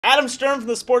Adam Stern from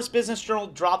the Sports Business Journal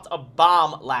dropped a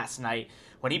bomb last night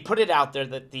when he put it out there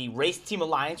that the Race Team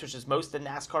Alliance, which is most of the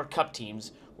NASCAR Cup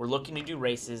teams, were looking to do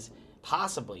races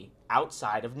possibly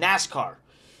outside of NASCAR.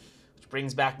 Which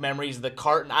brings back memories of the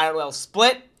CART and IRL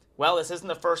split. Well, this isn't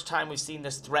the first time we've seen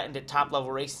this threatened at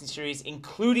top-level racing series,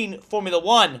 including Formula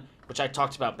One, which I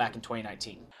talked about back in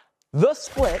 2019. The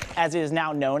split, as it is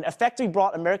now known, effectively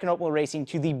brought American open wheel racing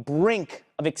to the brink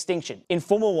of extinction. In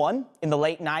Formula One, in the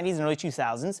late 90s and early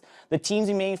 2000s, the teams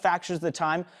and manufacturers at the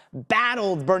time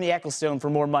battled Bernie Ecclestone for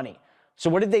more money. So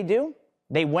what did they do?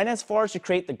 They went as far as to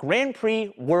create the Grand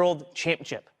Prix World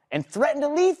Championship and threatened to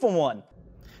leave Formula One.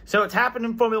 So it's happened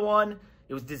in Formula One.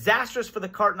 It was disastrous for the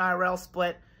CART and IRL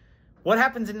split. What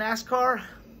happens in NASCAR?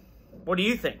 What do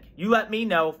you think? You let me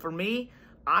know. For me,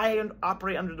 I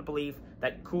operate under the belief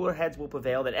that cooler heads will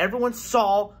prevail, that everyone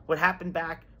saw what happened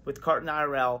back with CART and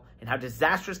IRL and how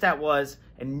disastrous that was,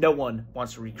 and no one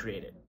wants to recreate it.